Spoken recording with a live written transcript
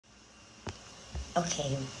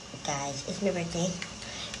Okay, guys, it's my birthday.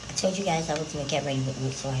 I told you guys I would do a get ready with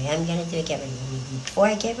me, so I am gonna do a get ready with me. Before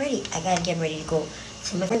I get ready, I gotta get ready to go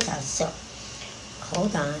to my friend's house. So,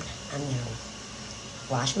 hold on. I'm gonna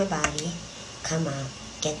wash my body, come out,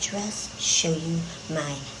 get dressed, show you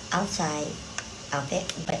my outside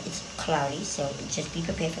outfit, but it's cloudy, so just be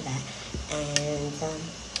prepared for that. And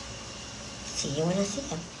see you when I see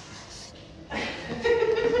you.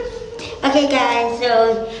 Okay, guys,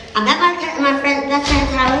 so I'm at my best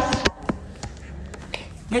friend's house.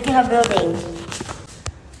 Look at her building.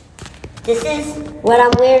 This is what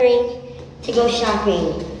I'm wearing to go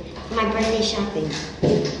shopping. My birthday shopping.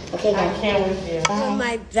 Okay, guys. I can't with you. What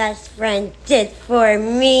my best friend did for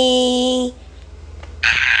me.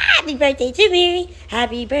 Happy birthday to me.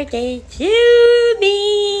 Happy birthday to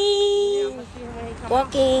me.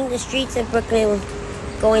 Walking the streets of Brooklyn,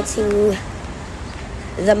 going to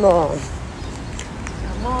the mall.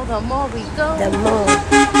 The mall we go. The mall.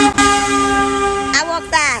 I walk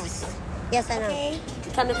fast. Yes, I know. Okay.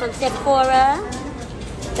 Coming from Sephora.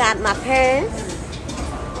 Got my purse.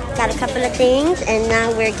 Got a couple of things, and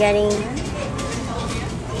now we're getting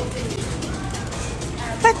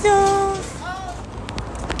pretzels.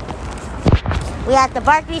 We at the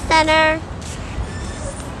Barclays Center.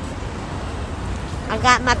 I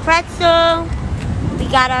got my pretzel. We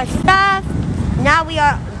got our stuff. Now we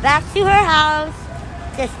are back to her house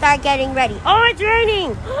to start getting ready. Oh, it's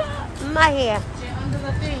raining. My hair. Under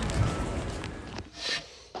the thing.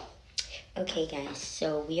 Okay, guys,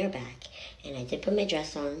 so we are back, and I did put my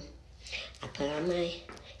dress on. I put on my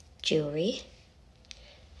jewelry.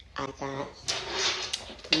 I got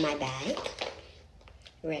my bag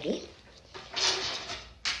ready.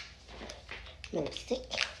 My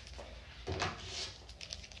lipstick.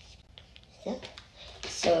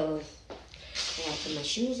 So I gotta put my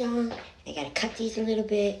shoes on. I gotta cut these a little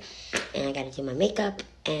bit, and I gotta do my makeup,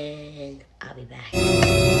 and I'll be back.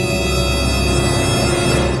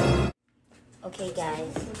 Okay,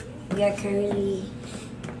 guys, we are currently.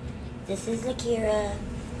 This is Akira,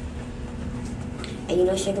 and you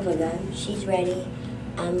know Sugar Booger. She's ready.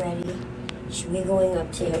 I'm ready. We're going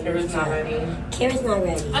up to. Kira's not ready. Kira's not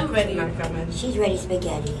ready. I'm ready. I'm coming. She's ready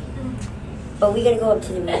spaghetti. But we're gonna go up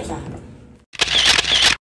to the rooftop.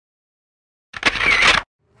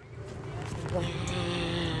 Wow.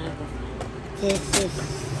 This is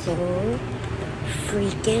so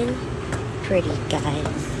freaking pretty,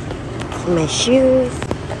 guys. My shoes.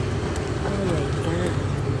 Oh my god.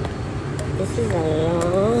 This is a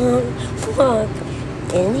long walk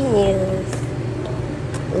in heels.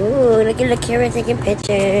 Ooh, look at Kira taking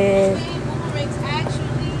pictures.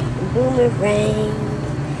 Boomerang.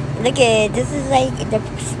 Look at this is like the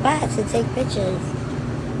spot to take pictures.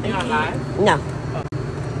 You're not live? No.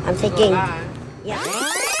 I'm taking. Yeah.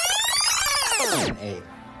 Plan A.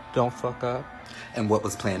 Don't fuck up. And what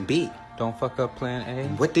was plan B? Don't fuck up plan A.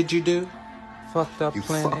 And what did you do? Fucked up You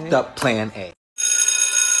plan fucked A. up plan A.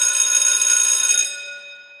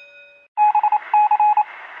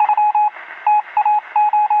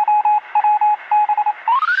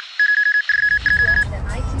 The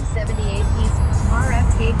I-278 East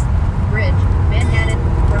RFK Bridge, Manhattan,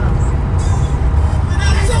 Bronx.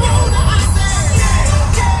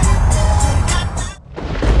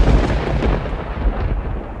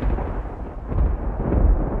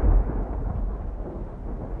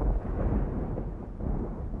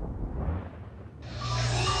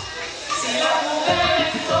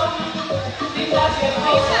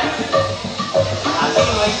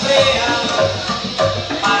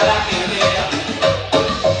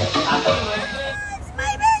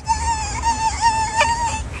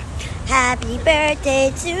 Happy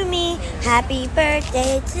birthday to me. Happy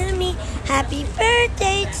birthday to me. Happy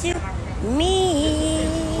birthday to me.